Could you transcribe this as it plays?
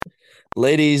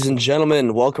Ladies and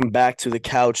gentlemen, welcome back to the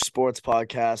Couch Sports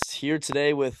Podcast. Here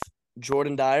today with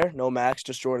Jordan Dyer, no Max,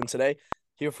 just Jordan today.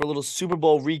 Here for a little Super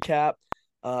Bowl recap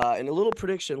and a little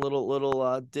prediction,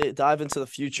 dive into the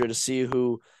future to see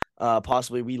who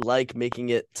possibly we like making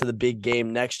it to the big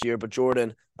game next year. But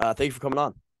Jordan, thank you for coming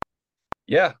on.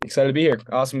 Yeah, excited to be here.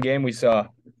 Awesome game we saw.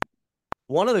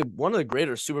 One of the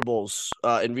greater Super Bowls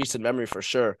in recent memory for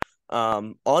sure.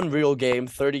 Unreal game,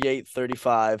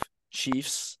 38-35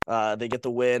 Chiefs. They get the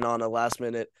win on a last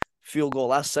second field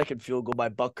goal by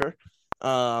Butker.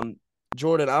 Um,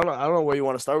 Jordan, I don't know where you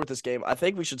want to start with this game. I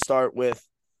think we should start with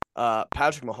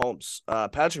Patrick Mahomes.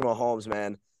 Patrick Mahomes,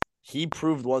 man, he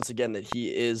proved once again that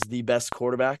he is the best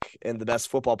quarterback and the best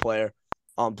football player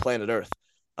on planet Earth.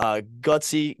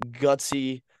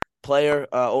 Gutsy player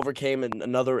overcame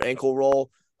another ankle roll.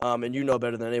 And you know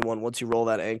better than anyone. Once you roll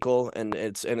that ankle and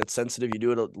it's sensitive, you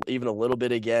do it even a little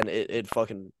bit again, it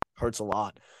fucking hurts a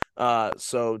lot.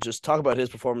 So just talk about his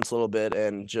performance a little bit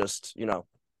and just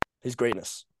his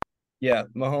greatness. Yeah,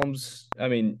 Mahomes, I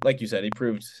mean, like you said, he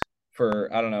proved for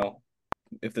I don't know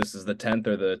if this is the 10th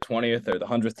or the 20th or the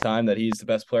 100th time that he's the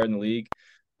best player in the league.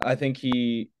 I think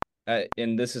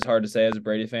and this is hard to say as a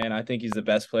Brady fan, I think he's the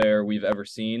best player we've ever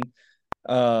seen.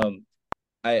 Um,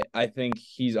 I think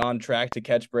he's on track to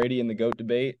catch Brady in the GOAT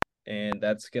debate, and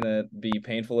that's gonna be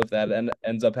painful if that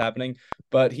ends up happening.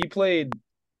 But he played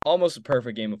almost a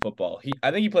perfect game of football.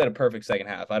 I think he played a perfect second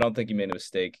half. I don't think he made a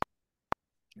mistake.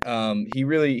 He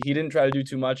didn't try to do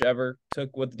too much ever.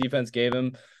 Took what the defense gave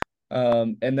him.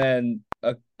 And then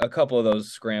a couple of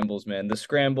those scrambles, man. The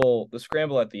scramble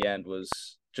at the end was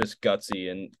just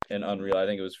gutsy and unreal. I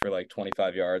think it was for like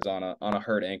 25 yards on a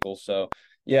hurt ankle. So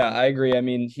yeah, I agree. I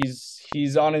mean,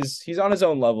 he's on his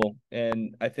own level,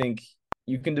 and I think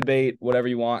you can debate whatever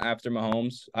you want after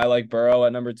Mahomes. I like Burrow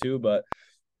at number two, but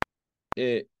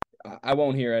it I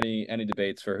won't hear any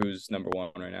debates for who's number one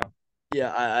right now.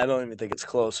 Yeah, I don't even think it's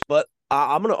close. But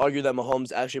I'm gonna argue that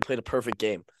Mahomes actually played a perfect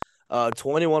game.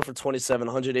 21 for 27,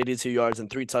 182 yards and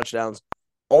three touchdowns.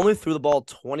 Only threw the ball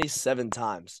 27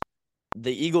 times.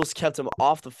 The Eagles kept him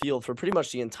off the field for pretty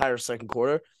much the entire second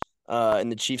quarter.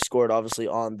 And the Chiefs scored obviously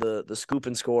on the scoop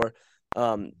and score.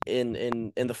 In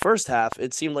the first half,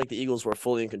 it seemed like the Eagles were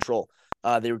fully in control.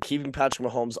 They were keeping Patrick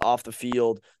Mahomes off the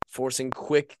field, forcing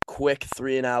quick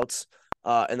three and outs.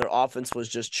 And their offense was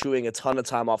just chewing a ton of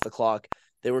time off the clock.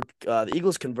 The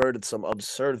Eagles converted some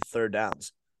absurd third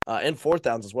downs and fourth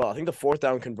downs as well. I think the fourth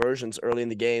down conversions early in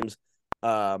the games,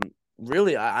 um,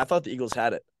 really, I thought the Eagles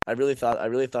had it. I really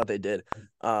thought they did.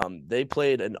 They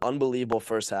played an unbelievable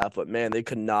first half, but man, they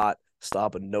could not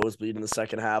stop a nosebleed in the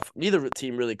second half. Neither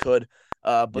team really could.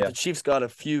 But Yeah. the Chiefs got a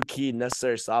few key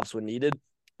necessary stops when needed,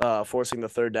 forcing the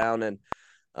third down and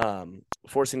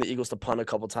forcing the Eagles to punt a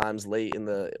couple times late in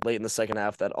the second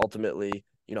half. That ultimately,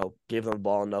 gave them the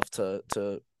ball enough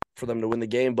to for them to win the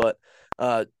game. But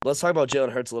let's talk about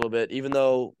Jalen Hurts a little bit. Even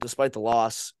though, despite the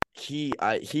loss, he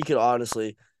could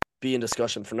honestly be in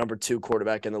discussion for number two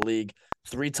quarterback in the league.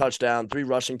 Three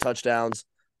rushing touchdowns,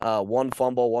 one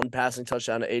fumble, one passing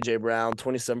touchdown to AJ Brown,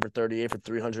 27 for 38 for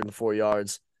 304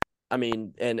 yards. I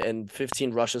mean, and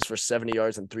 15 rushes for 70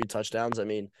 yards and three touchdowns. I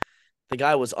mean, the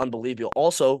guy was unbelievable.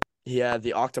 Also, he had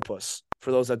the octopus.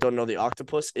 For those that don't know, the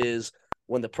octopus is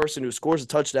when the person who scores a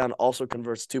touchdown also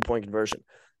converts 2-point conversion.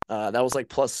 That was like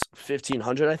plus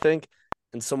 1,500, I think.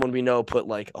 And someone we know put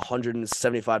like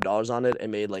 $175 on it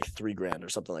and made like 3 grand or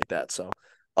something like that. So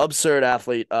absurd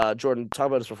athlete. Jordan, talk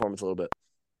about his performance a little bit.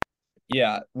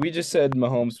 Yeah, we just said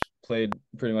Mahomes played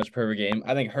pretty much a perfect game.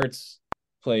 I think Hurts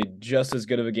played just as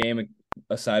good of a game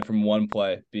aside from one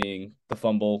play being the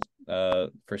fumble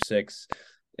for six.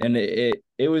 And it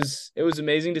was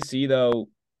amazing to see though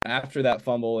after that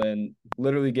fumble and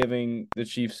literally giving the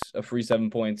Chiefs a free 7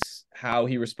 points, how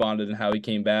he responded and how he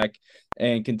came back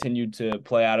and continued to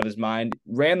play out of his mind.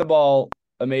 Ran the ball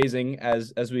amazing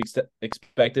as we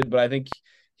expected, but I think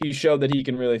he showed that he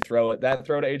can really throw it. That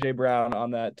throw to AJ Brown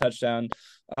on that touchdown,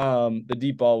 the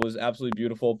deep ball was absolutely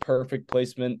beautiful, perfect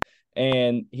placement,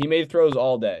 and he made throws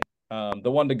all day.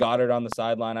 The one to Goddard on the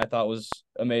sideline I thought was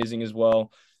amazing as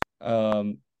well.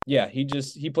 Yeah,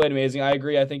 he played amazing. I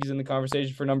agree. I think he's in the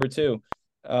conversation for number two.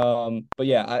 But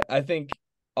yeah, I think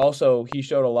also he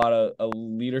showed a lot of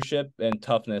leadership and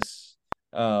toughness,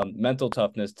 mental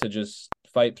toughness to just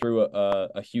fight through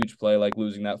a huge play like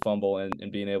losing that fumble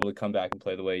and being able to come back and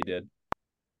play the way he did.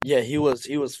 Yeah, he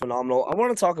was phenomenal. I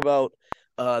want to talk about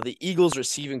the Eagles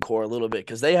receiving core a little bit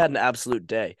because they had an absolute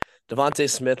day. Devontae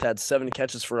Smith had 7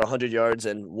 catches for 100 yards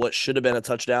and what should have been a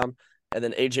touchdown, and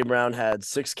then AJ Brown had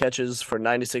 6 catches for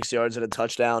 96 yards and a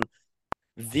touchdown.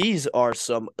 These are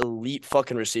some elite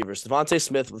fucking receivers. Devontae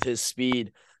Smith with his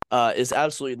speed is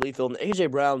absolutely lethal. And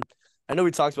AJ Brown, I know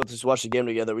we talked about this, we watched the game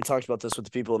together. We talked about this with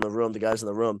the people in the room, the guys in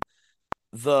the room.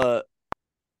 The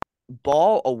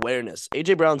ball awareness,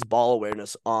 AJ Brown's ball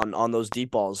awareness on those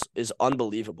deep balls is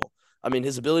unbelievable. I mean,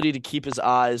 his ability to keep his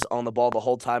eyes on the ball the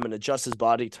whole time and adjust his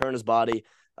body, turn his body,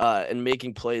 and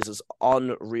making plays is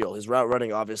unreal. His route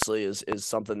running obviously is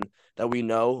something that we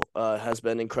know has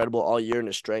been incredible all year, and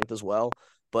his strength as well.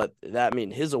 But that, I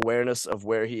mean, his awareness of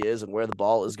where he is and where the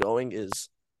ball is going is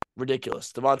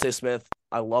ridiculous. Devontae Smith,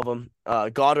 I love him.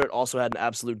 Goddard also had an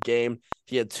absolute game.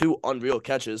 He had two unreal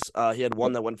catches. He had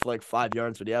one that went for like 5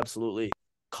 yards, but he absolutely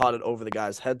caught it over the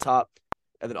guy's head top.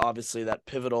 And then obviously that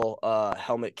pivotal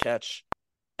helmet catch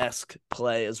esque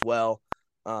play as well.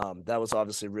 That was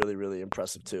obviously really, really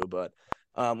impressive too. But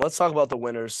let's talk about the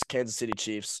winners, Kansas City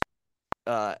Chiefs.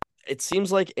 It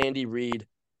seems like Andy Reid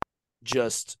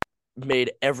just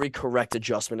made every correct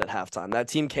adjustment at halftime. That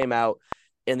team came out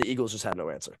and the Eagles just had no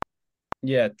answer.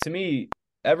 Yeah, to me,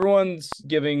 everyone's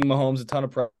giving Mahomes a ton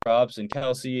of props, and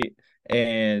Kelsey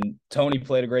and Tony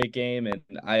played a great game, and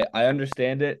I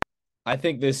understand it. I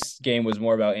think this game was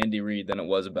more about Andy Reid than it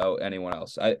was about anyone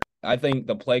else. I think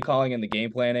the play calling and the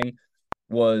game planning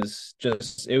was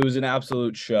just it was an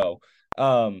absolute show.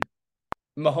 Um,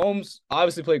 Mahomes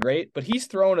obviously played great, but he's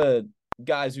thrown to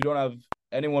guys who don't have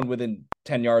anyone within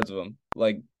 10 yards of him,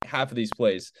 like half of these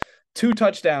plays. Two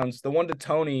touchdowns, the one to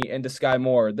Tony and to Sky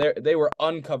Moore, they were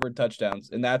uncovered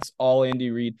touchdowns, and that's all Andy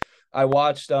Reid. I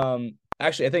watched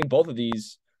actually I think both of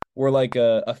these were like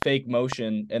a fake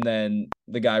motion and then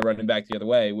the guy running back the other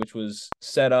way, which was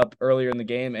set up earlier in the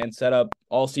game and set up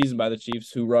all season by the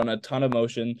Chiefs, who run a ton of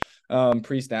motion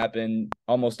pre-snap and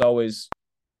almost always,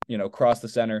 cross the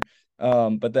center.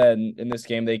 But then in this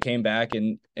game, they came back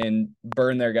and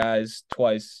burned their guys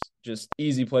twice. Just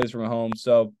easy plays from home.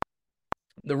 So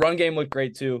the run game looked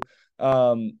great too.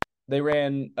 They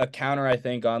ran a counter, I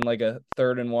think, on like a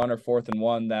 3rd and 1 or 4th and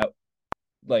 1 that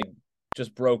like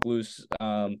just broke loose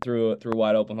through a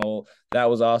wide open hole. That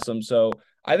was awesome. So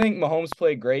I think Mahomes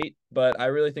played great, but I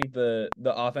really think the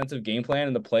offensive game plan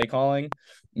and the play calling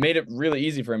made it really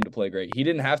easy for him to play great. He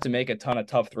didn't have to make a ton of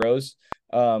tough throws.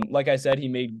 Like I said, he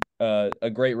made a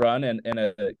great run and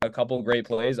a couple great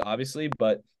plays, obviously,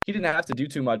 but he didn't have to do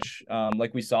too much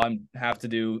like we saw him have to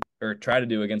do or try to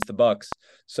do against the Bucks.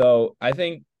 So I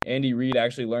think Andy Reid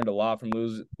actually learned a lot from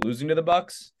losing to the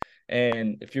Bucks.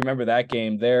 And if you remember that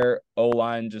game, their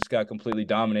O-line just got completely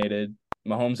dominated.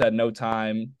 Mahomes had no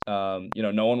time. No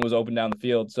one was open down the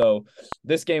field. So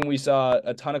this game we saw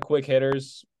a ton of quick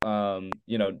hitters.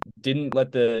 Didn't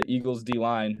let the Eagles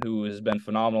D-line, who has been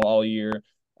phenomenal all year,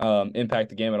 impact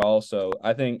the game at all. So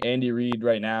I think Andy Reid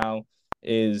right now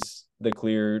is the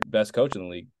clear best coach in the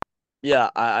league. Yeah,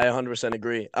 I 100%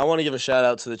 agree. I want to give a shout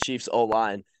out to the Chiefs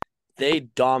O-line. They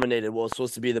dominated what was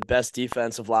supposed to be the best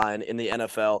defensive line in the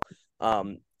NFL.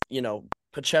 Um,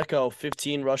 Pacheco,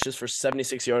 15 rushes for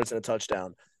 76 yards and a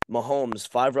touchdown. Mahomes,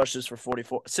 6 rushes for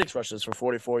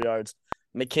 44 yards.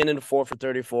 McKinnon, 4 for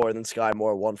 34, and then Sky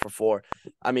Moore, 1 for 4.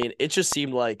 I mean, it just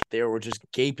seemed like there were just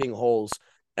gaping holes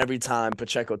every time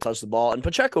Pacheco touched the ball. And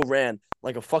Pacheco ran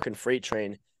like a fucking freight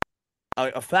train,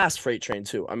 a fast freight train,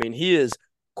 too. I mean, he is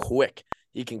quick.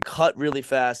 He can cut really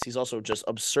fast. He's also just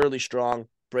absurdly strong,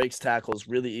 breaks tackles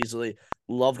really easily.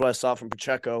 Loved what I saw from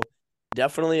Pacheco.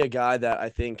 Definitely a guy that I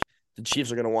think the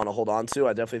Chiefs are going to want to hold on to.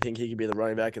 I definitely think he could be the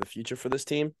running back of the future for this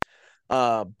team.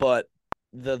 But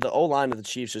the O-line of the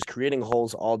Chiefs is creating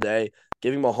holes all day,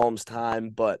 giving Mahomes time.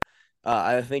 But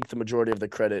I think the majority of the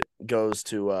credit goes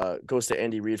to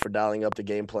Andy Reid for dialing up the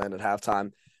game plan at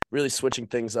halftime, really switching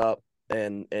things up,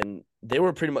 and they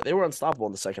were unstoppable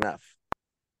in the second half.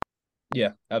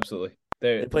 Yeah, absolutely.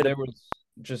 They played there was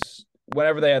just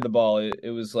whenever they had the ball, it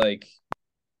was like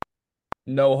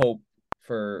no hope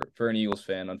for an Eagles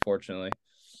fan, unfortunately.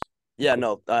 Yeah,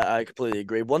 no, I completely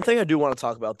agree. One thing I do want to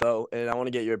talk about, though, and I want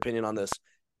to get your opinion on this,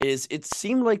 is it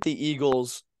seemed like the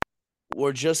Eagles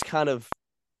were just kind of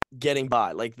getting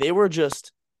by. Like they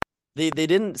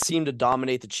didn't seem to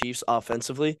dominate the Chiefs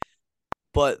offensively,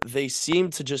 but they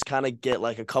seemed to just kind of get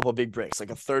like a couple big breaks,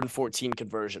 like a 3rd and 14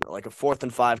 conversion, or like a 4th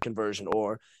and 5 conversion,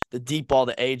 or the deep ball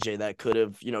to AJ that could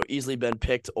have, easily been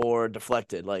picked or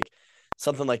deflected, like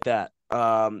something like that.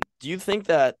 Do you think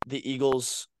that the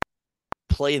Eagles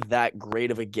play that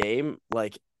great of a game,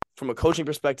 like from a coaching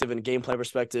perspective and game plan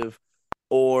perspective,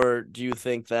 or do you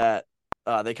think that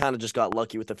they kind of just got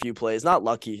lucky with a few plays? Not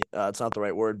lucky, it's not the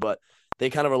right word, but they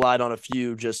kind of relied on a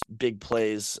few just big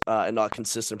plays and not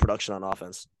consistent production on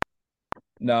offense.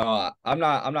 No, I'm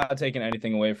not taking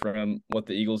anything away from what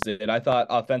the Eagles did. I thought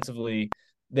offensively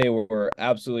They were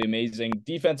absolutely amazing.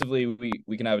 Defensively,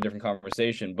 we can have a different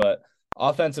conversation, but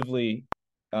offensively,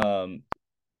 um,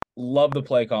 love the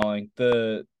play calling.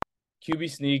 The QB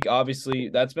sneak, obviously,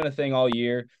 that's been a thing all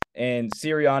year. And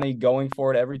Sirianni going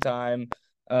for it every time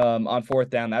on fourth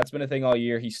down, that's been a thing all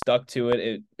year. He stuck to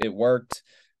it. It worked.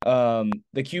 The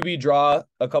QB draw,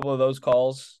 a couple of those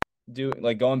calls,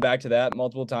 going back to that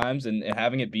multiple times and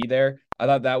having it be there. I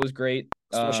thought that was great.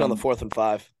 especially on the 4th and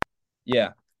 5. Yeah,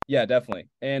 yeah, definitely.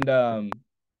 And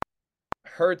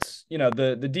Hurts,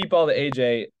 the deep ball to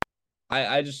AJ,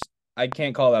 I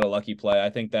can't call that a lucky play. I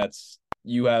think that's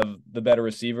you have the better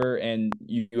receiver and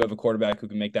you have a quarterback who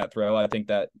can make that throw. I think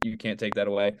that you can't take that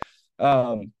away.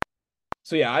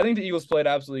 So yeah, I think the Eagles played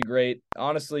absolutely great.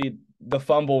 Honestly, the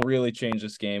fumble really changed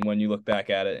this game when you look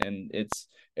back at it, and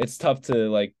it's tough to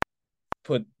like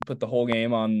put the whole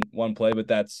game on one play, but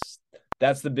that's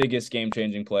the biggest game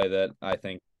changing play that I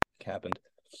think happened.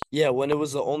 Yeah, when it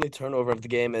was the only turnover of the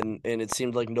game and it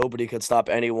seemed like nobody could stop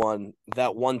anyone,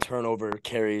 that one turnover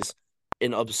carries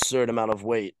an absurd amount of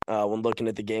weight when looking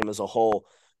at the game as a whole.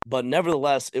 But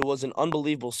nevertheless, it was an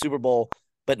unbelievable Super Bowl.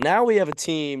 But now we have a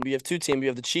team, we have two teams. We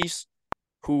have the Chiefs,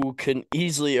 who can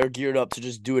easily are geared up to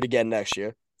just do it again next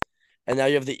year. And now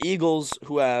you have the Eagles,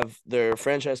 who have their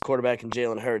franchise quarterback in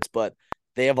Jalen Hurts, but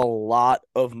they have a lot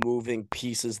of moving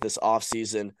pieces this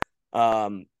offseason.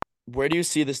 Where do you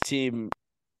see this team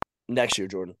next year,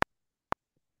 Jordan?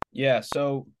 Yeah,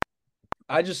 so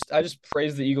I just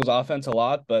praise the Eagles offense a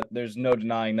lot, but there's no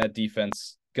denying that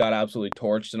defense got absolutely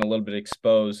torched and a little bit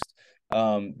exposed.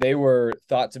 They were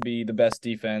thought to be the best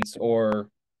defense or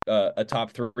a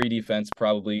top three defense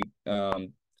probably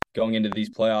going into these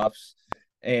playoffs.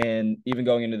 And even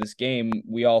going into this game,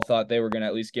 we all thought they were going to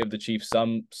at least give the Chiefs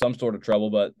some sort of trouble,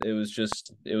 but it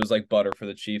was like butter for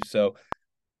the Chiefs. So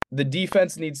the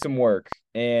defense needs some work,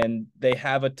 and they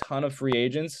have a ton of free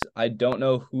agents. I don't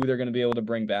know who they're going to be able to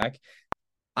bring back.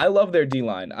 I love their D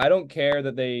line. I don't care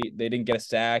that they didn't get a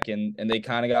sack and they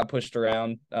kind of got pushed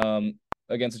around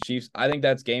against the Chiefs. I think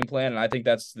that's game plan, and I think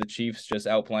that's the Chiefs just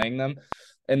outplaying them,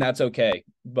 and that's okay.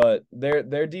 But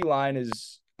their D line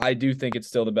is, I do think it's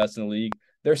still the best in the league.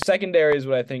 Their secondary is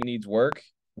what I think needs work,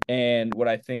 and what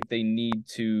I think they need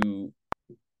to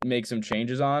make some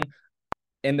changes on.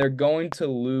 And they're going to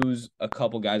lose a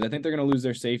couple guys. I think they're going to lose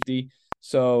their safety.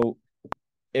 So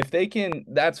if they can,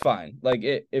 that's fine.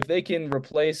 If they can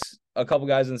replace a couple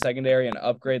guys in the secondary and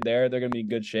upgrade there, they're going to be in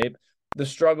good shape. The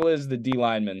struggle is the D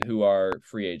linemen who are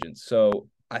free agents. So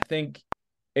I think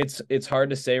it's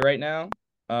hard to say right now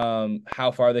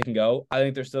how far they can go. I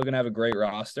think they're still going to have a great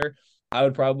roster. I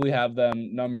would probably have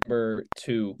them number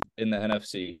 2 in the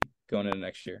NFC going into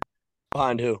next year.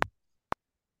 Behind who?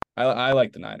 I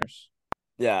like the Niners.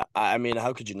 Yeah, I mean,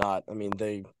 how could you not? I mean,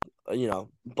 they,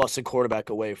 busted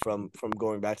quarterback away from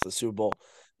going back to the Super Bowl.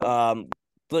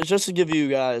 But just to give you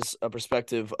guys a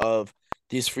perspective of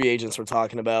these free agents we're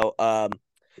talking about,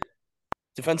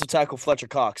 defensive tackle Fletcher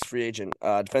Cox, free agent.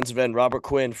 Defensive end Robert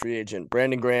Quinn, free agent.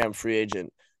 Brandon Graham, free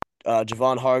agent.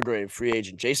 Javon Hargrave, free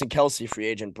agent. Jason Kelsey, free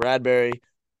agent. Bradbury.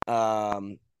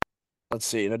 Let's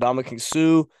see. Ndamukong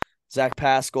Suh, Zach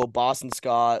Pascal, Boston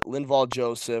Scott, Linval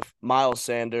Joseph, Miles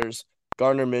Sanders,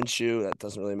 Gardner Minshew. That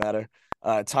doesn't really matter.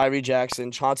 Tyree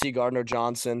Jackson, Chauncey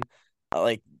Gardner-Johnson.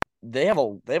 They have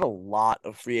a lot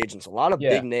of free agents, a lot of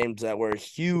big names that were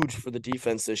huge for the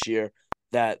defense this year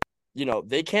that,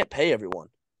 they can't pay everyone.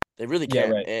 They really can't.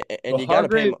 Yeah, right. And you got to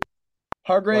pay them.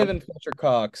 Hargrave and Fletcher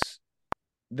Cox,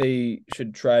 they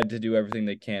should try to do everything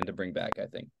they can to bring back, I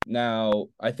think. Now,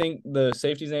 I think the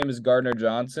safety's name is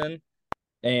Gardner-Johnson,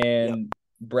 and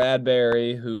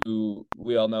Bradbury, who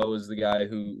we all know is the guy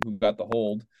who got the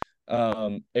hold.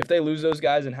 If they lose those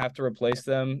guys and have to replace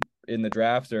them in the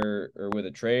draft or with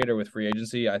a trade or with free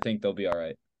agency, I think they'll be all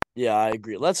right. Yeah, I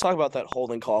agree. Let's talk about that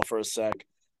holding call for a sec.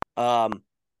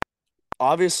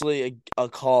 Obviously a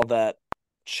call that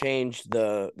changed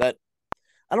that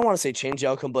I don't want to say changed the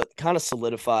outcome, but kind of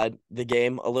solidified the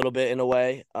game a little bit in a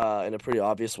way, in a pretty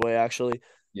obvious way, actually.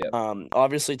 Yeah.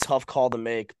 Obviously tough call to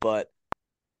make, but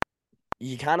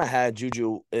you kind of had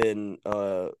Juju in,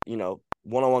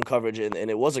 one-on-one coverage, and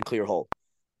it was a clear hold.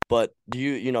 But do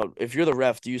you, if you're the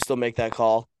ref, do you still make that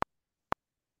call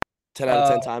 10 out of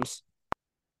 10 times?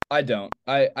 I don't.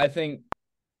 I think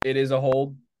it is a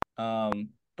hold,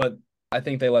 but I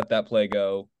think they let that play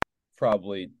go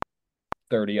probably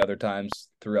 30 other times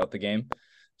throughout the game.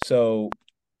 So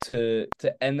to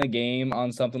end the game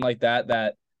on something like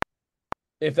that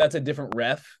if that's a different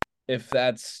ref, if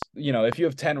that's, if you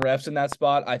have 10 refs in that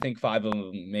spot, I think 5 of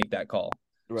them make that call.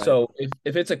 Right. So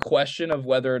if it's a question of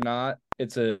whether or not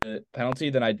it's a penalty,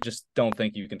 then I just don't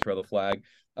think you can throw the flag.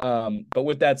 But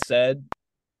with that said,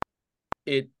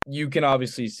 you can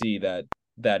obviously see that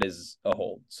that is a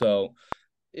hold. So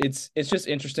it's just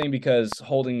interesting because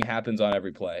holding happens on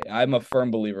every play. I'm a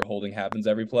firm believer holding happens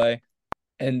every play,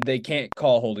 and they can't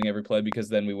call holding every play because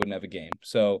then we wouldn't have a game.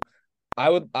 So I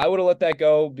would have let that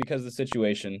go because of the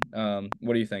situation.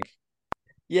 What do you think?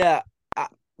 Yeah,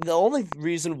 the only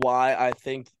reason why I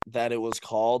think that it was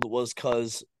called was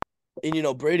because,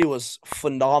 and Brady was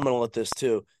phenomenal at this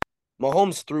too.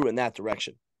 Mahomes threw in that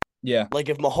direction. Yeah, Like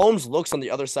if Mahomes looks on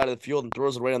the other side of the field and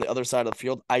throws it right on the other side of the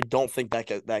field, I don't think that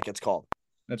gets called.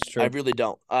 that's I true. really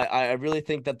don't. I really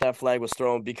think that flag was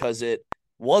thrown because it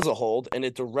was a hold and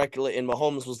it directly and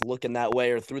Mahomes was looking that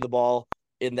way or threw the ball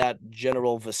in that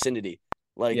general vicinity.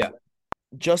 Like Yeah,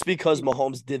 just because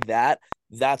Mahomes did that,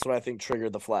 that's what I think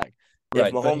triggered the flag. If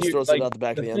right. But Mahomes here, throws it like out the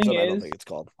back of the the end thing zone, I don't is, think it's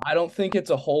called. I don't think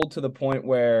it's a hold to the point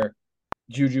where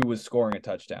Juju was scoring a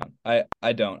touchdown.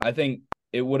 I don't. I think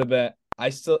it would have been. I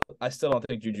still don't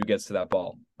think Juju gets to that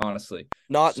ball, honestly.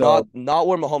 Not So not not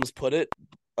where Mahomes put it.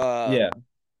 Uh, yeah,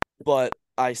 but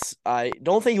I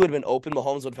don't think he would have been open.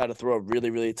 Mahomes would have had to throw a really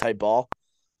really tight ball.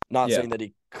 Not yeah, saying that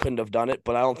he couldn't have done it,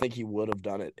 but I don't think he would have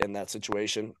done it in that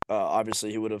situation.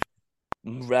 Obviously, he would have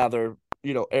rather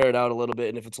air it out a little bit,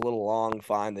 and if it's a little long,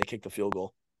 fine, they kick the field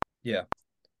goal. yeah.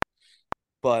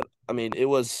 But I mean, it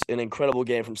was an incredible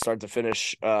game from start to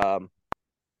finish.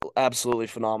 Absolutely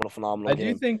phenomenal I do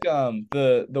game. think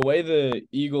the way the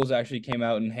Eagles actually came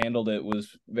out and handled it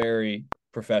was very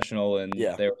professional, and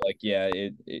Yeah, they were like, yeah,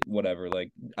 it whatever.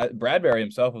 Like Bradbury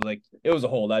himself was like, it was a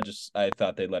hold. I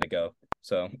thought they'd let it go.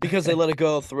 So because they let it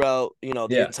go throughout the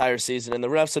yeah, entire season, and the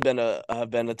refs have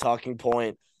been a talking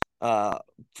point uh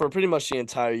for pretty much the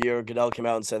entire year. Goodell came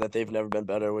out and said that they've never been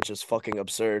better, which is fucking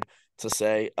absurd to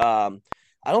say.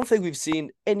 I don't think we've seen,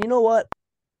 and you know what?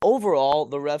 Overall,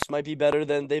 the refs might be better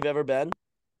than they've ever been,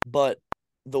 but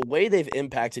the way they've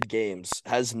impacted games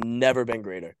has never been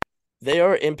greater. They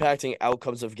are impacting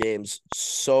outcomes of games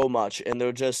so much, and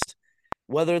they're just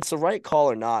whether it's the right call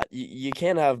or not, you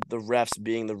can't have the refs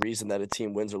being the reason that a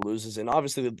team wins or loses. And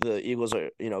obviously, the Eagles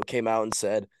came out and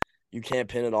said you can't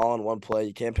pin it all on one play.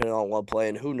 You can't pin it all on one play.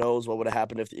 And who knows what would have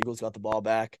happened if the Eagles got the ball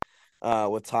back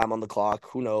with time on the clock?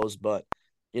 Who knows? But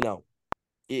you know,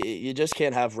 you just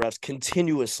can't have refs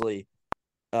continuously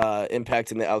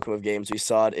impacting the outcome of games. We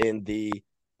saw it in the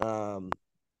um,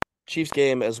 Chiefs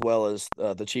game as well as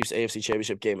the Chiefs AFC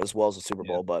Championship game as well as the Super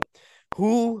yeah. Bowl. But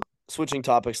who, switching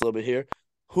topics a little bit here,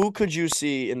 who could you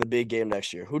see in the big game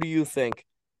next year? Who do you think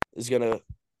is gonna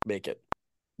make it?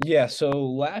 Yeah, so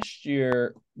last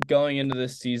year going into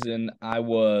this season, I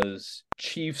was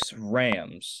Chiefs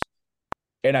Rams.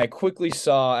 And I quickly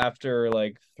saw after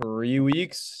like 3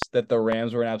 weeks that the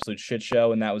Rams were an absolute shit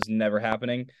show, and that was never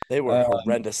happening. They were Uh,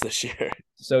 horrendous this year.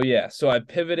 so yeah, so I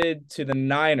pivoted to the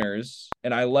Niners,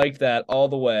 and I liked that all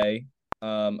the way,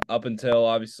 up until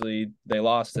obviously they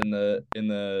lost in the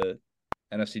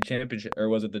NFC Championship, or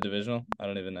was it the divisional? I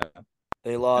don't even know.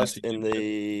 They lost NFC in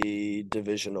Championship. the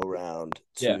divisional round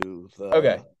Yeah. to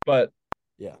Okay, the but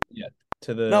yeah. yeah,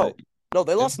 to the No, no,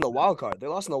 they it lost was in the wild card. They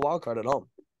lost in the wild card at home.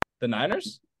 the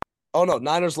Niners. Oh no,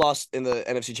 Niners lost in the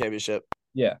NFC Championship.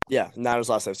 Yeah. Yeah, Niners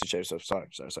lost NFC Championship. Sorry.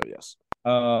 Yes,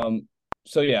 Um.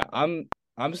 So yeah, I'm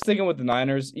sticking with the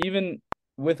Niners. Even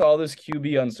with all this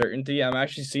QB uncertainty, I'm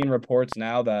actually seeing reports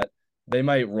now that they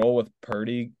might roll with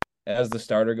Purdy as the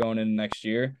starter going in next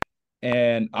year,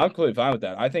 and I'm completely fine with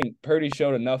that. I think Purdy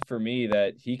showed enough for me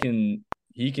that he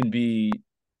can be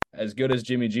as good as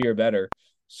Jimmy G or better.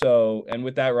 So, and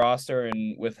with that roster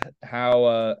and with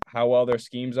how well their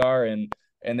schemes are and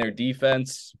their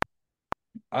defense,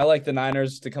 I like the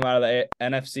Niners to come out of the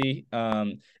NFC.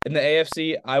 In the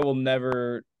AFC, I will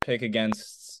never pick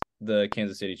against the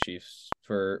Kansas City Chiefs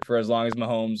for as long as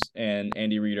Mahomes and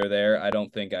Andy Reid are there. I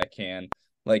don't think I can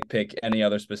like pick any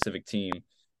other specific team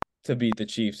to beat the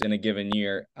Chiefs in a given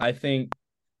year. I think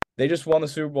they just won the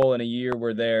Super Bowl in a year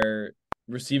where their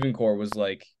receiving core was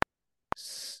like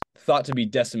thought to be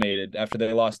decimated after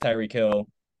they lost Tyreek Hill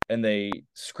and they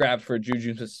scrapped for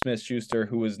Juju Smith-Schuster,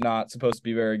 who was not supposed to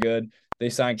be very good. They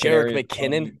signed Jerick Kadarius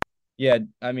McKinnon. Toney. Yeah,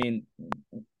 I mean,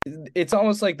 it's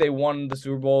almost like they won the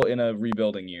Super Bowl in a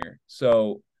rebuilding year.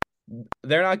 So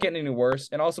they're not getting any worse.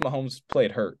 And also, Mahomes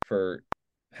played hurt for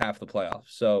half the playoffs,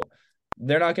 so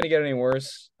they're not going to get any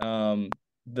worse.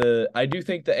 The I do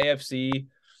think the AFC,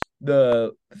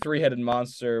 the three-headed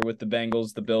monster with the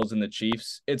Bengals, the Bills, and the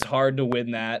Chiefs, it's hard to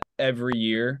win that every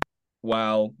year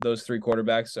while those three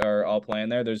quarterbacks are all playing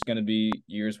there. There's going to be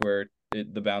years where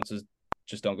the bounces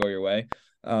just don't go your way.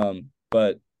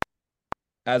 But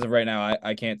as of right now,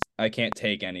 I can't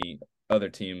take any other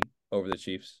team over the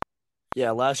Chiefs.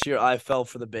 Yeah, last year I fell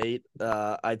for the bait.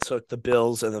 I took the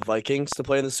Bills and the Vikings to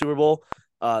play in the Super Bowl.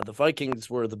 The Vikings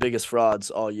were the biggest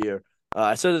frauds all year.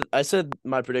 I said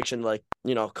my prediction like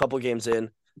a couple games in,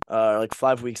 like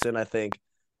 5 weeks in, I think,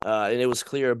 and it was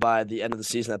clear by the end of the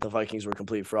season that the Vikings were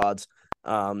complete frauds.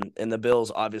 And the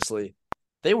Bills obviously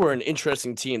they were an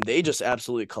interesting team. They just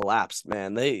absolutely collapsed,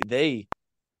 man. They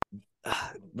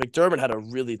McDermott had a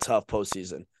really tough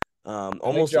postseason. I think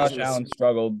Almost Josh losing this Allen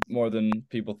struggled more than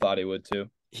people thought he would too.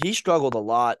 He struggled a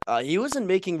lot. He wasn't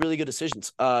making really good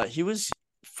decisions. He was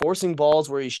forcing balls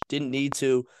where he didn't need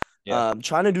to, Yeah.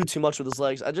 trying to do too much with his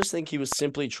legs. I just think he was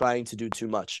simply trying to do too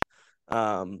much,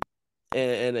 um,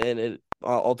 and it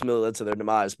ultimately led to their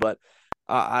demise. But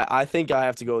I think I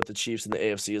have to go with the Chiefs in the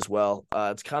AFC as well.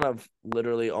 It's kind of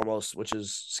literally almost, which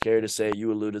is scary to say.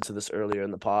 You alluded to this earlier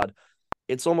in the pod.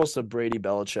 It's almost a Brady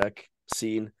Belichick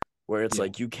scene where it's Yeah.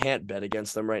 like you can't bet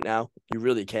against them right now. You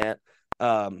really can't.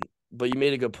 Um, but you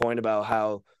made a good point about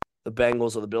how the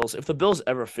Bengals or the Bills, if the Bills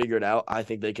ever figure it out, I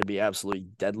think they could be absolutely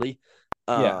deadly.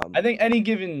 Yeah. I Um, think any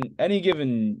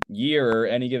given year or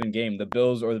any given game, the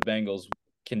Bills or the Bengals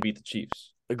can beat the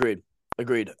Chiefs. agreed,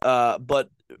 agreed. But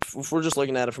if we're just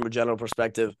looking at it from a general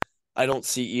perspective, I don't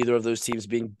see either of those teams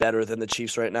being better than the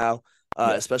Chiefs right now,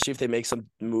 Yeah. especially if they make some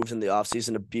moves in the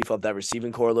offseason to beef up that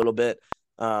receiving core a little bit,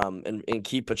 and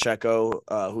keep Pacheco,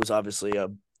 who's obviously a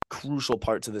crucial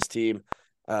part to this team.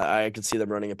 I could see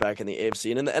them running it back in the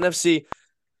AFC and in the NFC.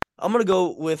 I'm gonna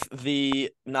go with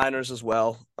the Niners as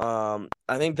well.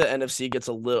 I think the NFC gets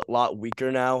a lot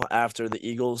weaker now after the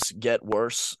Eagles get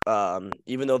worse.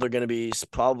 Even though they're gonna be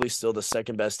probably still the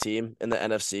second best team in the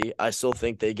NFC, I still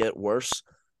think they get worse.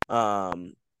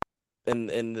 Um, and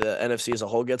the NFC as a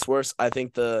whole gets worse. I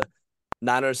think the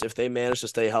Niners, if they manage to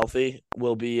stay healthy,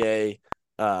 will be a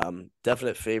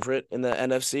definite favorite in the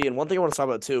NFC. And one thing I want to talk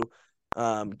about too,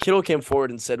 Kittle came forward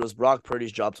and said it was Brock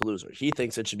Purdy's job to lose, or he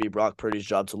thinks it should be Brock Purdy's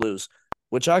job to lose,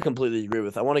 which I completely agree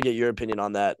with. I want to get your opinion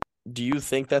on that. Do you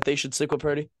think that they should stick with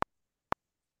Purdy?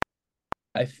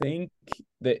 I think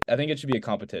it should be a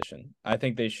competition. I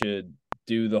think they should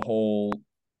do the whole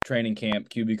training camp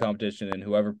QB competition, and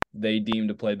whoever they deem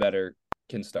to play better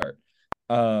can start.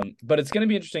 But it's going to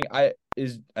be interesting. I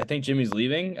think Jimmy's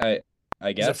leaving. I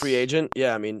He's a free guess. agent.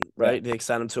 Yeah, I mean, Yeah. right? They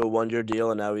signed him to a 1 year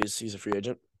deal, and now he's a free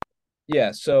agent.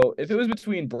 Yeah. So if it was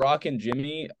between Brock and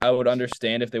Jimmy, I would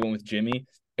understand if they went with Jimmy.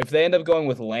 If they end up going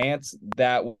with Lance,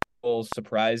 that will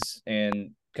surprise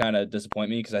and kind of disappoint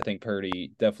me because I think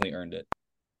Purdy definitely earned it.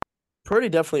 Purdy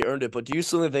definitely earned it, but do you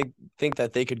still think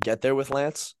that they could get there with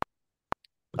Lance?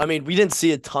 I mean, we didn't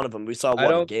see a ton of them. We saw I what, a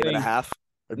don't game and a think half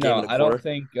or game no, and a quarter.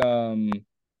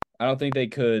 I don't think they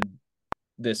could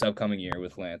this upcoming year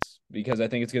with Lance because I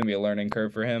think it's going to be a learning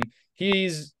curve for him.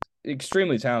 He's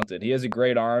extremely talented. He has a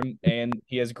great arm and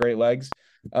he has great legs.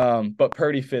 But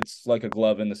Purdy fits like a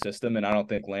glove in the system, and I don't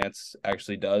think Lance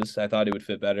actually does. I thought he would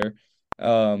fit better.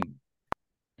 Um,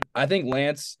 I think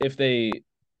Lance, if they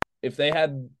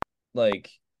had like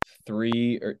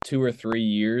 2 or 3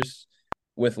 years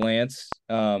with Lance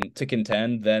to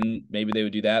contend, then maybe they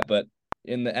would do that. But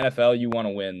in the NFL, you want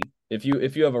to win. If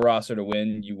you have a roster to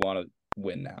win, you want to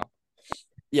win now.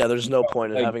 Yeah, there's no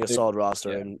point in Like, having a solid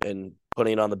roster yeah, and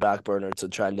putting it on the back burner to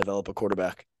try and develop a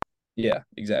quarterback. yeah,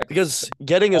 exactly. Because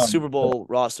getting a Super But Bowl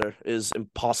roster is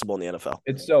impossible in the NFL.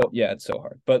 it's so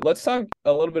hard. But let's talk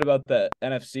a little bit about the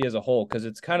NFC as a whole because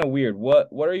it's kind of weird. What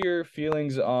are your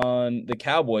feelings on the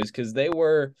Cowboys? Because they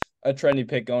were a trendy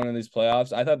pick going in these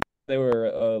playoffs. I thought they were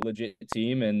a legit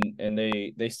team, and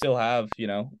they still have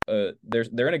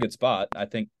they're in a good spot. I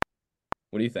think.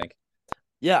 What do you think?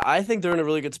 Yeah, I think they're in a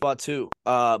really good spot too.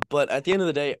 But at the end of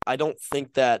the day, I don't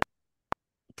think that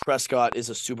Prescott is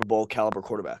a Super Bowl caliber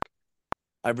quarterback.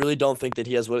 I really don't think that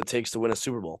he has what it takes to win a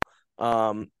Super Bowl.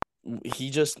 Um, he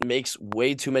just makes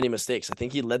way too many mistakes. I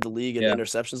think he led the league in Yeah,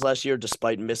 interceptions last year,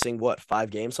 despite missing what 5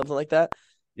 games, something like that.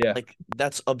 yeah, Like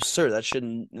that's absurd.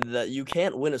 That you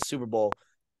can't win a Super Bowl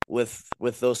with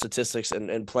those statistics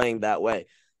and playing that way.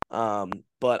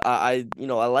 But I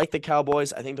like the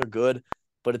Cowboys. I think they're good.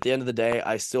 But at the end of the day,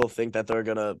 I still think that they're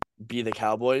gonna be the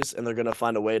Cowboys and they're gonna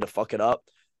find a way to fuck it up.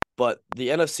 But the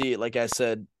NFC, like I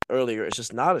said earlier, is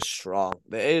just not as strong.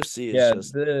 The AFC is yeah.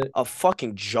 just The a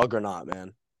fucking juggernaut,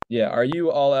 man. yeah. Are you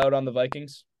all out on the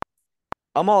Vikings?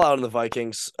 I'm all out on the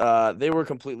Vikings. They were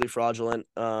completely fraudulent.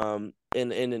 And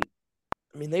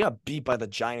I mean, they got beat by the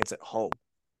Giants at home,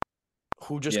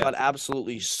 who just Yeah, got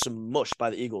absolutely smushed by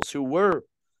the Eagles, who were,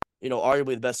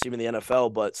 arguably the best team in the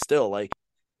NFL, but still, like,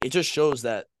 it just shows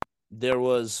that there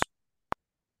was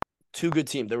two good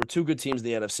teams. There were two good teams in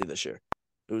the NFC this year.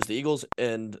 It was the Eagles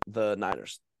and the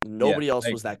Niners. yeah. Nobody else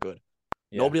I was agree. that good.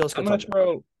 Yeah, Nobody else I'm could gonna touch it.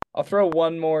 throw I'll throw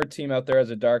one more team out there as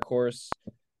a dark horse.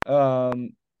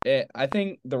 I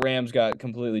think the Rams got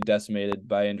completely decimated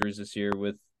by injuries this year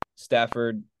with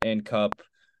Stafford and Cup.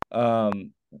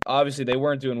 Um, Obviously they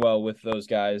weren't doing well with those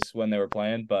guys when they were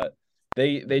playing, but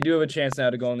they do have a chance now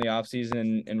to go in the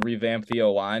offseason and revamp the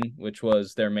O line, which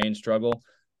was their main struggle.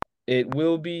 It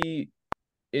will be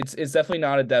it's definitely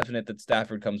not a definite that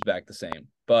Stafford comes back the same,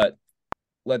 but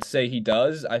let's say he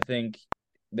does. I think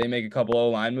they make a couple O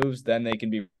line moves, then they can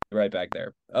be right back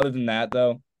there. Other than that,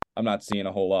 though, I'm not seeing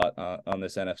a whole lot on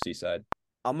this NFC side.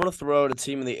 I'm gonna throw out a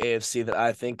team in the AFC that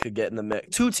I think could get in the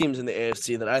mix. Two teams in the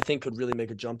AFC that I think could really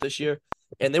make a jump this year,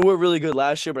 and they were really good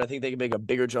last year, but I think they can make a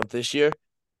bigger jump this year.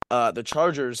 The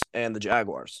Chargers and the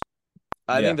Jaguars.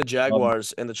 I Yeah. think the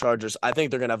Jaguars and the Chargers. I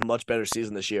think they're gonna have a much better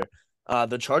season this year.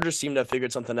 The Chargers seem to have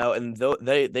figured something out, and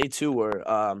they too were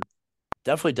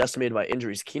definitely decimated by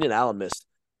injuries. Keenan Allen missed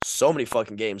so many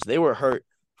fucking games. They were hurt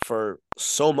for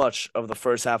so much of the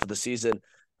first half of the season.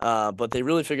 But they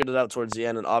really figured it out towards the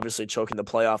end and obviously choking the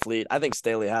playoff lead. I think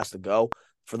Staley has to go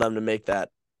for them to make that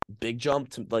big jump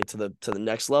to the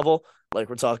next level. Like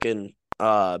we're talking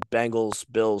Bengals,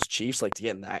 Bills, Chiefs, like to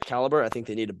get in that caliber. I think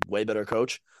they need a way better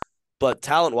coach. But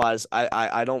talent wise,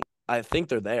 I don't I think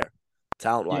they're there.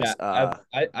 Talent Yeah,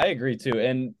 wise. I agree too.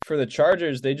 And for the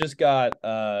Chargers, they just got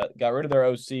rid of their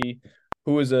OC,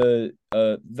 who was the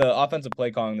offensive play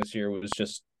calling this year was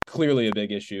just clearly a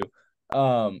big issue.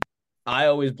 Um, I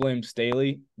always blame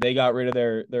Staley. They got rid of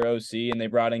their OC and they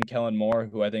brought in Kellen Moore,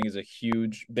 who I think is a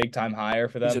huge big time hire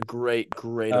for He's a them.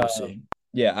 great OC.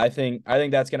 Yeah, I think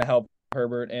that's gonna help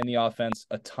Herbert and the offense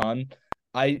a ton.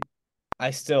 I I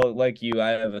still like you. I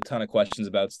have a ton of questions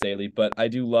about Staley, but I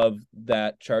do love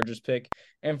that Chargers pick.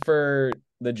 And for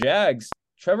the Jags,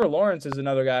 Trevor Lawrence is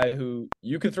another guy who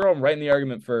you could throw him right in the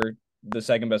argument for the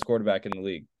second best quarterback in the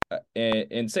league.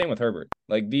 And same with Herbert.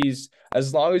 Like these,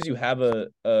 as long as you have a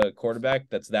quarterback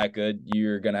that's that good,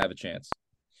 you're gonna have a chance.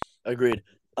 Agreed.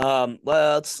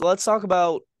 Let's talk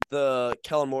about the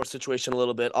Kellen Moore situation a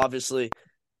little bit. Obviously,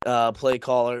 play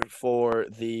caller for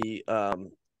the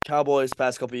Cowboys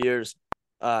past couple of years.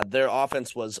 Their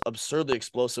offense was absurdly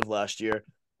explosive last year.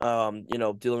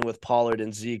 Dealing with Pollard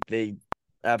and Zeke, they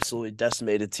absolutely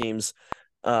decimated teams.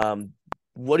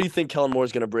 What do you think Kellen Moore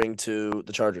is going to bring to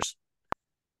the Chargers?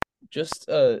 Just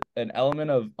an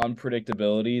element of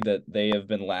unpredictability that they have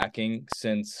been lacking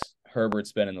since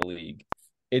Herbert's been in the league.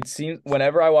 It seems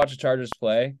whenever I watch the Chargers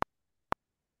play,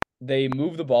 they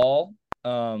move the ball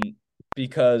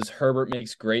because Herbert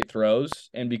makes great throws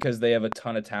and because they have a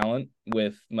ton of talent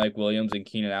with Mike Williams and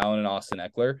Keenan Allen and Austin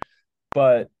Eckler,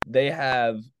 but they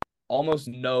have almost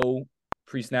no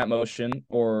pre-snap motion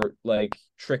or like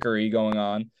trickery going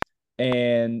on.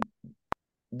 And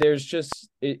there's just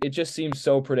it just seems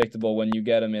so predictable when you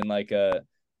get them in like a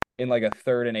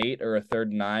 3rd and 8 or a 3rd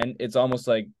and 9. It's almost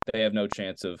like they have no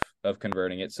chance of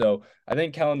converting it. So I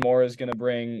think Kellen Moore is going to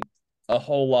bring a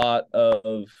whole lot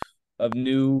of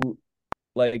new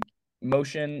like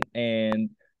motion and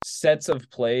sets of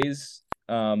plays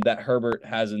that Herbert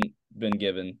hasn't been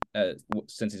given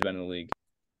since he's been in the league.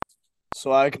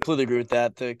 So I completely agree with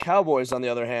that. The Cowboys, on the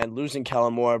other hand, losing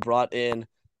Kellen Moore, brought in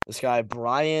this guy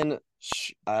Brian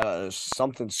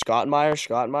something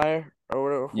Scottmeyer, or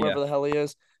whatever, Yeah, whoever the hell he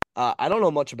is. I don't know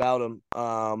much about him.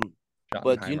 But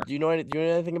Schottenheimer. do you know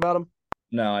anything about him?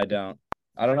 No, I don't.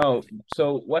 I don't know.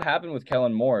 So what happened with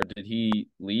Kellen Moore? Did he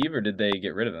leave or did they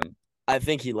get rid of him? I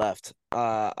think he left.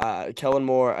 Kellen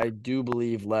Moore, I do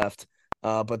believe left.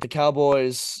 But the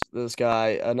Cowboys, this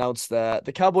guy announced that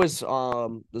the Cowboys,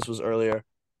 this was earlier,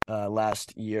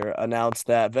 last year, announced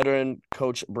that veteran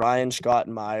coach Brian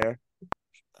Schottenmeier,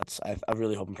 I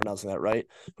really hope I'm pronouncing that right,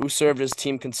 who served as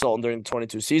team consultant during the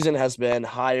 22 season, has been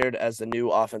hired as the new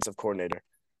offensive coordinator.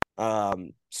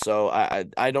 So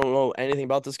I don't know anything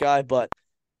about this guy, but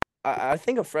I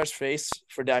think a fresh face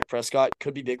for Dak Prescott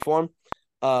could be big for him.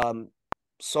 Um,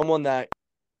 Someone that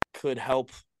could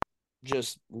help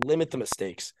just limit the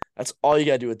mistakes. That's all you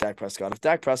got to do with Dak Prescott. If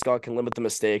Dak Prescott can limit the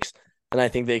mistakes, then I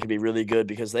think they could be really good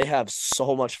because they have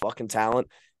so much fucking talent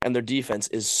and their defense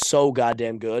is so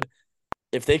goddamn good.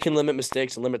 If they can limit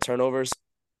mistakes and limit turnovers,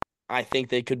 I think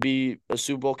they could be a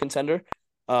Super Bowl contender,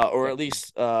 or at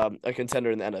least a contender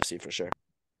in the NFC for sure.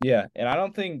 Yeah, and I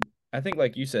think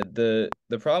like you said, the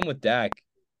problem with Dak,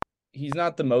 he's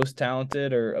not the most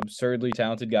talented or absurdly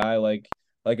talented guy like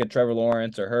a Trevor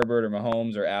Lawrence or Herbert or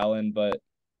Mahomes or Allen, but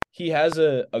he has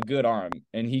a good arm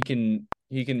and he can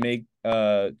make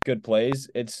good plays.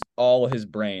 It's all his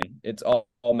brain. It's all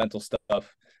mental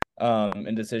stuff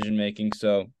and decision making.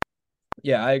 So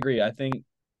yeah, I agree. I think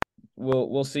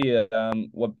we'll see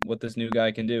what this new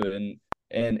guy can do.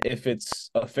 and if it's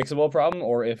a fixable problem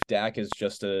or if Dak is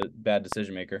just a bad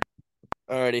decision maker.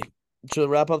 Alrighty. To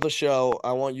wrap up the show,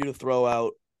 I want you to throw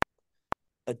out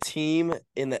a team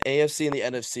in the AFC and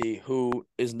the NFC who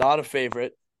is not a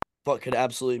favorite, but could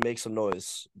absolutely make some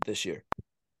noise this year.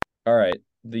 All right.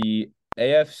 The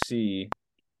AFC,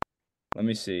 let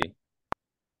me see.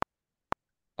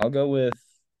 I'll go with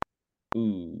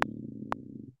ooh.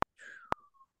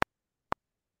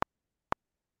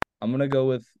 I'm gonna go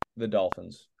with the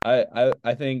Dolphins. I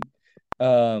think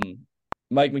um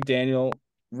Mike McDaniel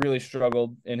really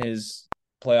struggled in his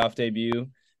playoff debut,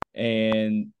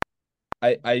 and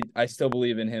I still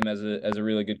believe in him as a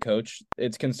really good coach.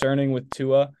 It's concerning with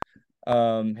Tua,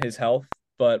 his health,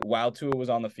 but while Tua was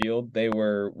on the field, they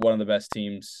were one of the best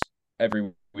teams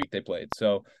every week they played.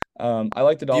 So I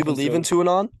like the Do you Dolphins. believe in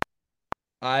Tuanon?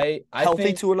 I Healthy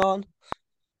think Tuanon?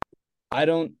 I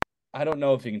don't I don't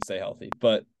know if he can stay healthy,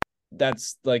 but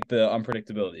that's like the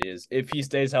unpredictability is if he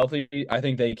stays healthy, I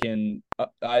think they can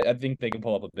I think they can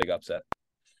pull up a big upset.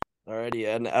 Alrighty,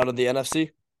 and out of the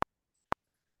NFC?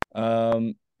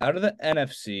 Out of the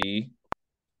NFC,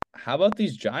 how about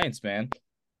these Giants, man?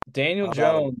 Daniel How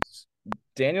about him? Jones.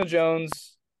 Daniel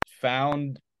Jones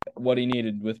found what he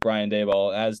needed with Brian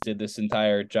Daboll, as did this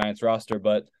entire Giants roster,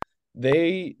 but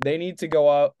they need to go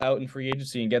out in free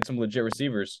agency and get some legit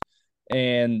receivers.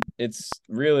 And it's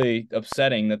really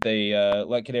upsetting that they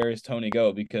let Kadarius Toney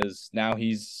go because now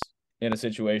he's in a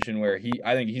situation where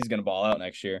I think he's going to ball out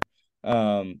next year.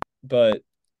 But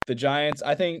the Giants,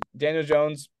 I think Daniel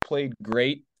Jones played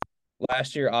great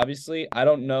last year, obviously. I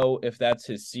don't know if that's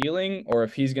his ceiling or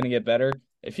if he's going to get better.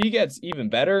 If he gets even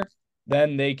better,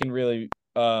 then they can really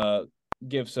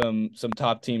give some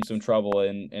top teams some trouble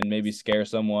and maybe scare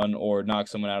someone or knock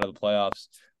someone out of the playoffs.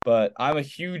 But I'm a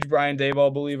huge Brian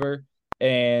Daboll believer,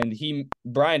 and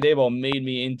Brian Daboll made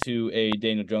me into a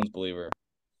Daniel Jones believer.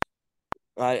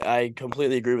 I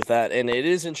completely agree with that. And it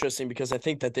is interesting because I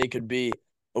think that they could be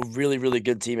a really, really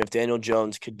good team if Daniel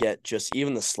Jones could get just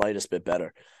even the slightest bit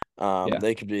better. Yeah,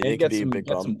 They could and be a big get some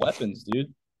problem. weapons,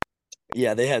 dude.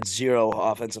 Yeah, they had zero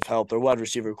offensive help. Their wide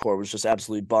receiver core was just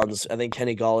absolute buns. I think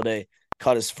Kenny Galladay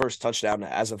caught his first touchdown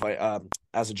as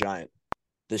a Giant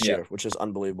this Yeah, year, which is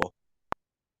unbelievable.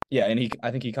 yeah, and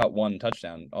I think he caught one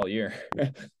touchdown all year.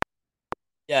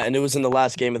 Yeah, and it was in the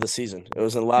last game of the season. It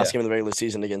was in the last Yeah, game of the regular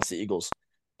season against the Eagles.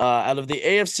 Out of the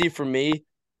AFC for me,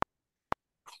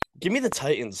 give me the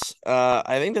Titans.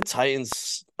 I think the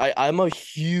Titans. I'm a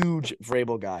huge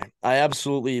Vrabel guy. I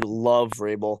absolutely love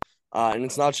Vrabel. And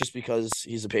it's not just because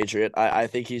he's a Patriot. I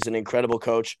think he's an incredible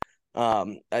coach.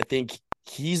 I think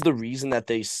he's the reason that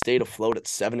they stayed afloat at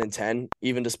 7-10,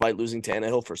 even despite losing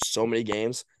Tannehill for so many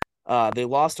games. They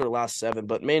lost their last seven,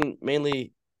 but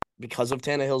mainly because of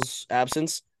Tannehill's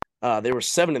absence. They were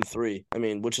 7-3. I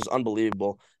mean, which is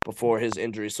unbelievable before his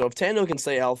injury. So if Tannehill can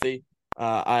stay healthy,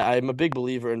 I'm a big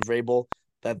believer in Vrabel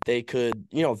that they could,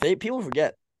 people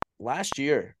forget last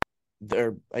year,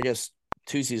 they're, I guess,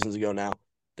 2 seasons ago now,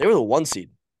 they were the one seed.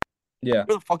 yeah,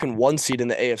 They were the fucking one seed in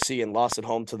the AFC and lost at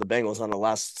home to the Bengals on the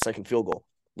last second field goal.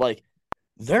 Like,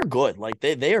 they're good. Like,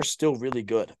 they are still really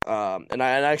good. And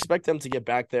I expect them to get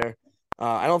back there.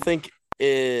 I don't think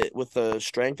with the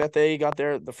strength that they got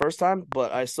there the first time,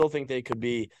 but I still think they could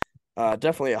be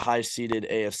definitely a high seeded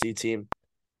AFC team.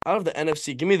 Out of the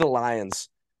NFC, give me the Lions.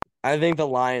 I think the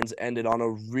Lions ended on a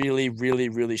really, really,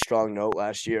 really strong note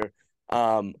last year.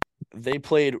 Um, they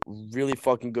played really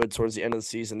fucking good towards the end of the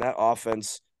season. That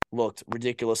offense looked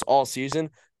ridiculous all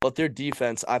season, but their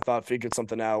defense, I thought, figured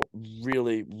something out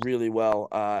really, really well.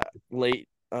 Late,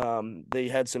 they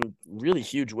had some really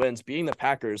huge wins, beating the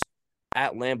Packers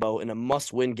at Lambeau in a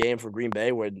must-win game for Green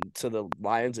Bay, where to the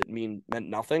Lions meant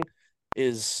nothing,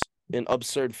 is an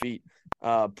absurd feat.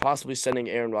 Possibly sending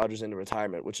Aaron Rodgers into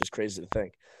retirement, which is crazy to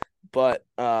think. But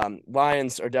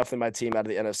Lions are definitely my team out of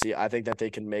the NFC. I think that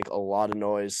they can make a lot of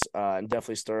noise and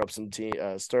definitely stir up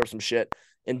some shit.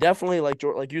 And definitely, like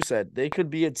you said, they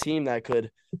could be a team that could,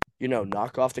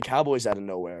 knock off the Cowboys out of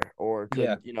nowhere, or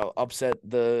yeah. could, upset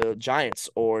the Giants,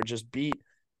 or just beat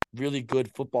really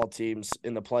good football teams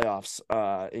in the playoffs.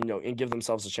 And give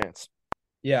themselves a chance.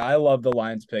 Yeah, I love the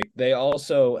Lions pick. They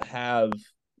also have,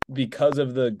 because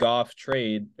of the Goff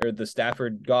trade or the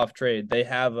Stafford Goff trade, they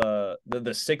have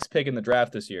the sixth pick in the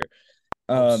draft this year.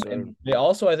 Absurd. And they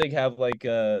also I think have like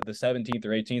the 17th or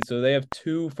 18th. So they have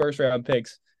two first round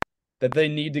picks that they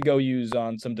need to go use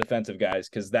on some defensive guys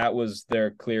because that was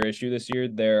their clear issue this year.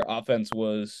 Their offense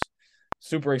was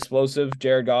super explosive.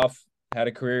 Jared Goff had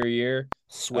a career year.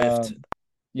 Swift, Um,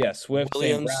 yeah, Swift, St.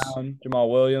 Williams. Brown,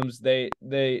 Jamal Williams. They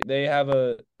have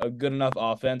a good enough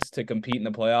offense to compete in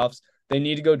the playoffs. They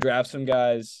need to go draft some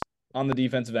guys on the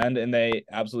defensive end, and they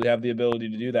absolutely have the ability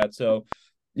to do that. So,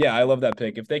 yeah, I love that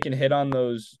pick. If they can hit on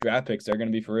those draft picks, they're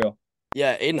going to be for real.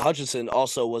 Yeah, Aiden Hutchinson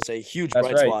also was a huge That's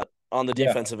bright right. spot on the Yeah.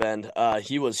 defensive end.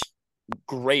 He was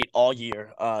great all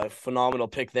year. Phenomenal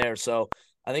pick there. So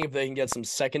I think if they can get some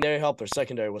secondary help, their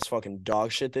secondary was fucking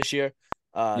dog shit this year.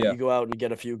 Yeah. You go out and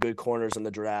get a few good corners in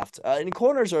the draft. And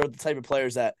corners are the type of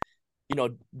players that,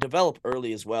 develop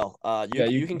early as well. Yeah.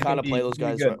 You can kind of play those you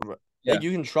can be guys. good. Yeah. Like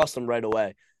you can trust them right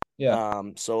away. Yeah.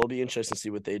 So it'll be interesting to see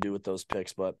what they do with those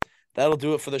picks. But that'll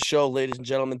do it for the show, ladies and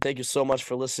gentlemen. Thank you so much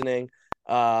for listening.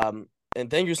 And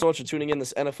thank you so much for tuning in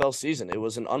this NFL season. It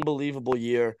was an unbelievable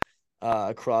year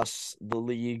across the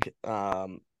league. A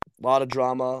lot of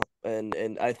drama,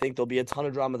 and I think there'll be a ton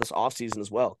of drama this offseason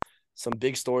as well. Some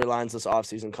big storylines this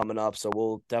offseason coming up. So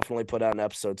we'll definitely put out an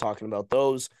episode talking about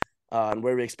those and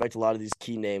where we expect a lot of these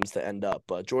key names to end up.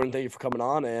 But Jordan, thank you for coming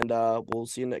on, and we'll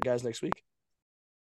see you guys next week.